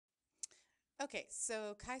Okay,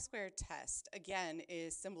 so chi-square test again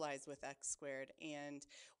is symbolized with x squared, and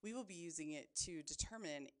we will be using it to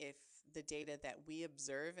determine if the data that we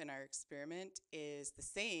observe in our experiment is the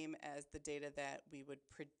same as the data that we would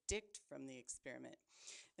predict from the experiment.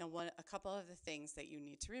 Now, a couple of the things that you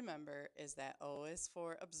need to remember is that O is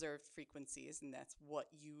for observed frequencies, and that's what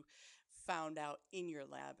you found out in your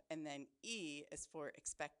lab. And then E is for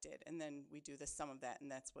expected, and then we do the sum of that,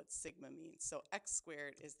 and that's what sigma means. So x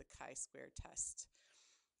squared is the chi-square test.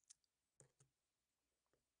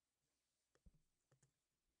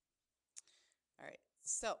 All right,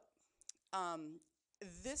 so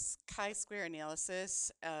this chi-square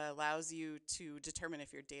analysis allows you to determine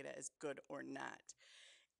if your data is good or not.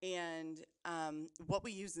 And what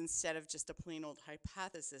we use instead of just a plain old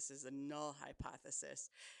hypothesis is a null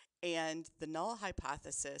hypothesis. And the null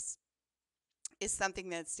hypothesis is something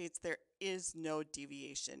that states there is no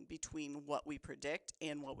deviation between what we predict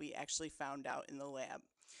and what we actually found out in the lab.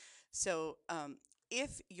 So,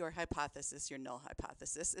 if your hypothesis, your null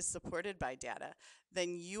hypothesis, is supported by data,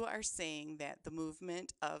 then you are saying that the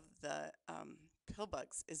movement of the pill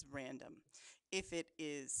bugs is random. If it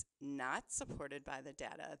is not supported by the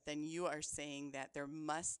data, then you are saying that there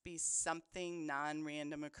must be something non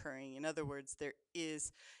random occurring. In other words, there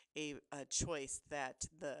is a choice that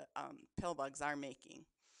the pill bugs are making.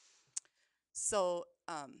 So,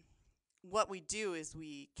 what we do is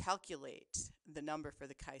we calculate the number for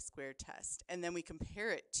the chi-square test, and then we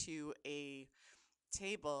compare it to a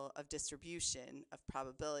table of distribution of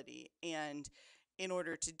probability. And in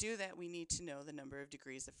order to do that, we need to know the number of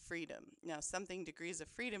degrees of freedom. Now, something degrees of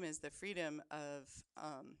freedom is the freedom of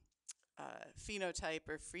phenotype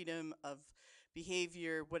or freedom of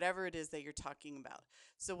behavior, whatever it is that you're talking about.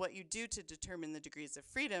 So, what you do to determine the degrees of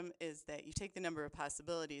freedom is that you take the number of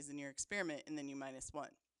possibilities in your experiment and then you minus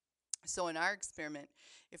one. So in our experiment,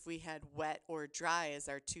 if we had wet or dry as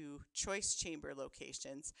our two choice chamber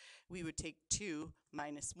locations, we would take 2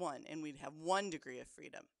 minus 1, and we'd have 1 degree of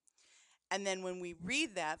freedom. And then when we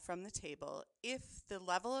read that from the table, if the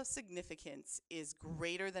level of significance is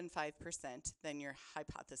greater than 5%, then your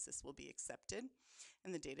hypothesis will be accepted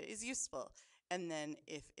and the data is useful. And then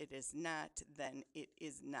if it is not, then it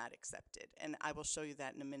is not accepted. And I will show you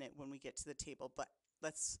that in a minute when we get to the table. But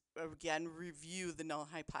let's again review the null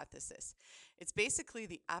hypothesis. It's basically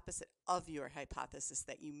the opposite of your hypothesis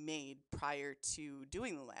that you made prior to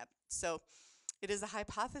doing the lab. So it is a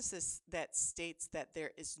hypothesis that states that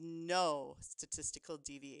there is no statistical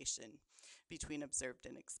deviation between observed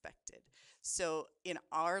and expected. So in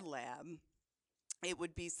our lab, it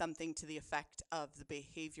would be something to the effect of the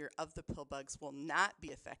behavior of the pill bugs will not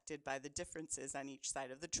be affected by the differences on each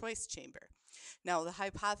side of the choice chamber. Now, the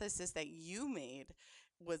hypothesis that you made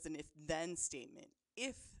was an if then statement.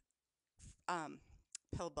 If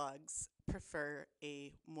pill bugs prefer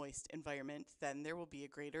a moist environment, then there will be a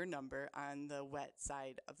greater number on the wet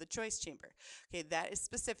side of the choice chamber. Okay, that is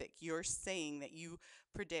specific. You're saying that you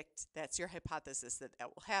predict, that's your hypothesis, that that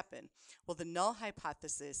will happen. Well, the null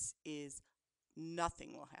hypothesis is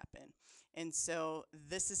nothing will happen. And so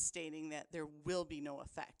this is stating that there will be no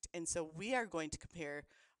effect. And so we are going to compare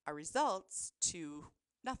our results to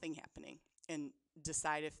nothing happening and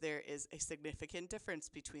decide if there is a significant difference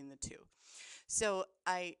between the two. So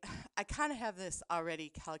I kind of have this already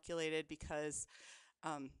calculated because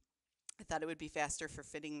I thought it would be faster for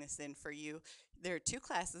fitting this in for you. There are two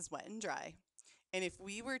classes, wet and dry. And if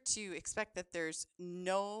we were to expect that there's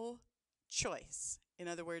no choice, in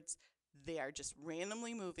other words, they are just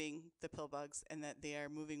randomly moving the pill bugs and that they are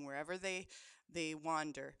moving wherever they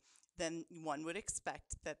wander, then one would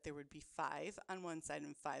expect that there would be 5 on one side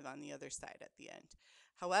and 5 on the other side at the end.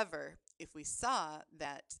 However, if we saw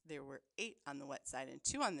that there were 8 on the wet side and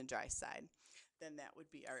 2 on the dry side, then that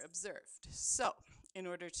would be our observed. So, in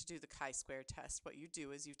order to do the chi-square test, what you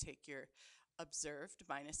do is you take your observed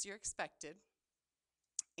minus your expected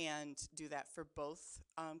and do that for both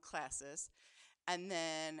classes, and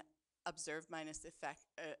then observed minus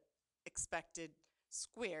expected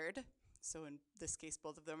squared. So in this case,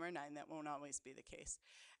 both of them are 9. That won't always be the case.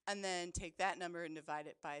 And then take that number and divide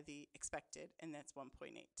it by the expected, and that's 1.8.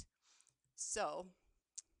 So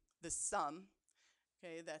the sum,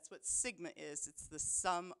 okay, that's what sigma is. It's the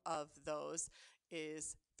sum of those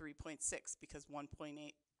is 3.6 because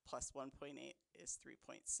 1.8 plus 1.8 is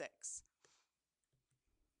 3.6.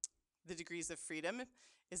 The degrees of freedom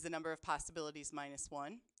is the number of possibilities minus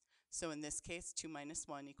 1. So in this case, 2 minus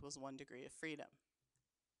 1 equals 1 degree of freedom.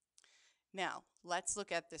 Now, let's look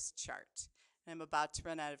at this chart. I'm about to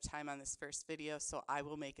run out of time on this first video, so I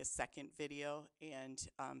will make a second video and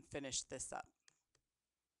finish this up.